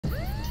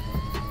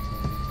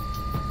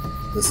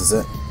This is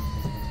it.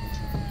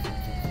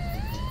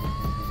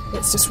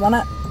 Let's just run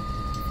it.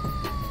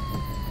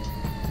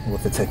 What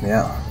if they take me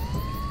out?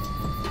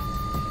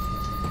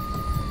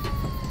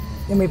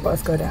 Then we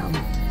both go down.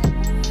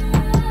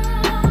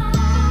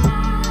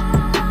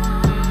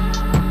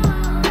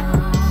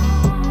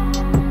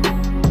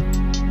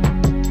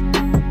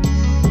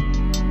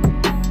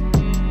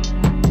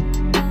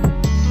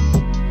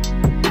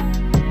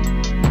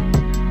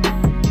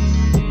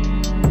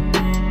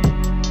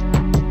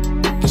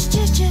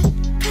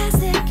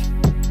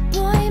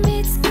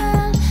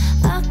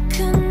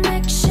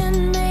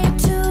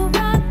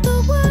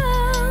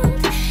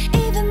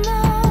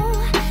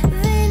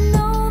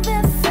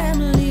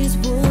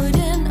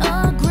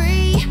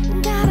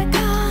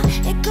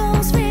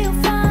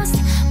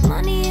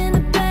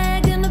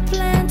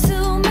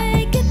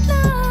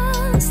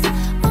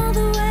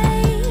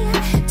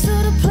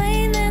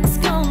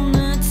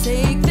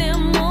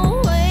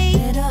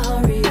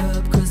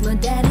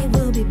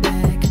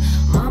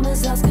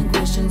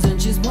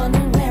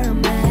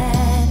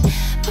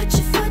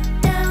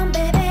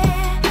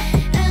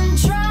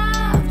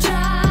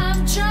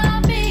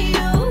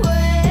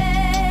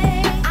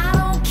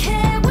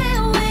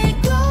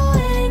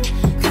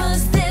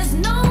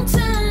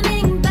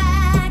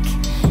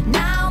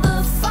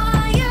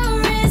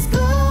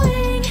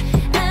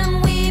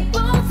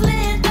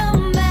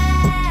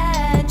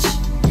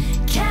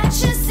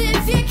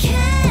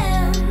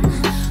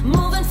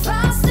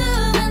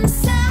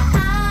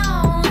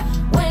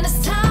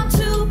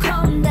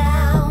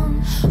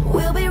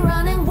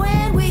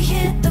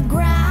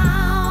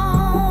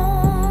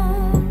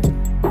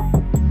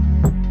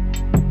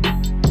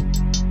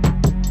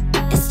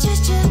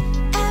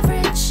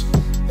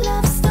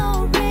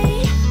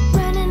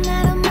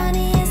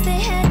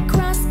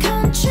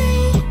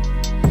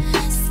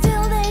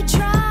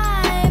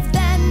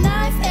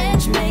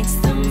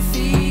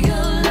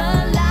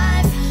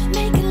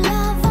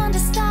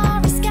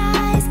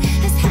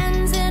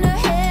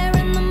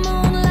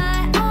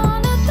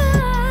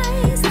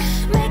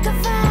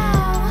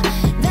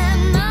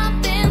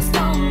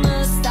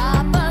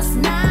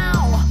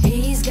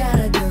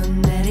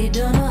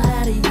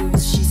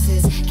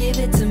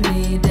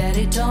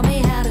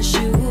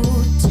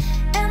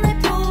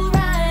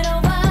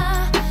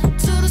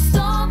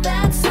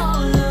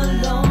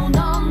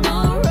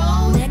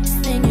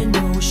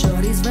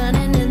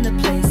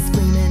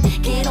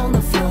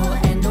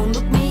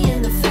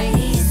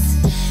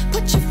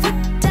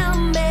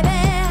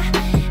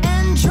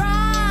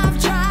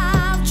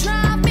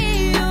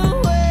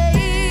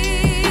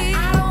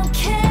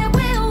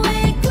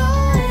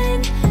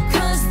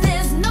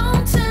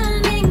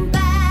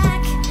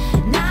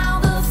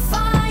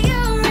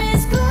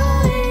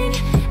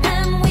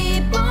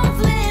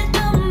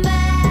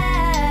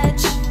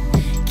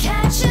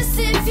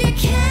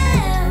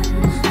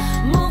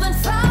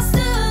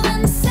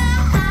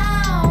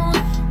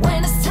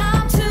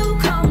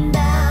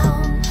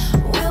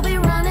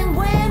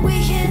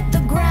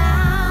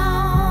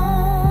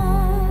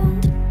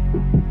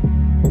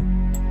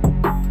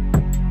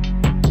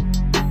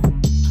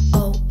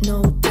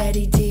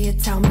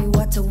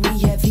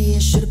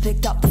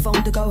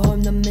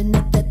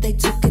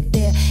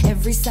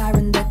 Every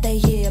siren that they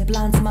hear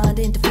blinds the mind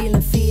into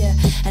feeling fear.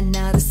 And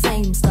now the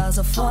same stars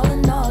are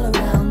falling all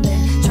around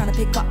them, trying to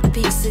pick up the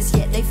pieces,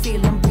 yet they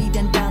feel them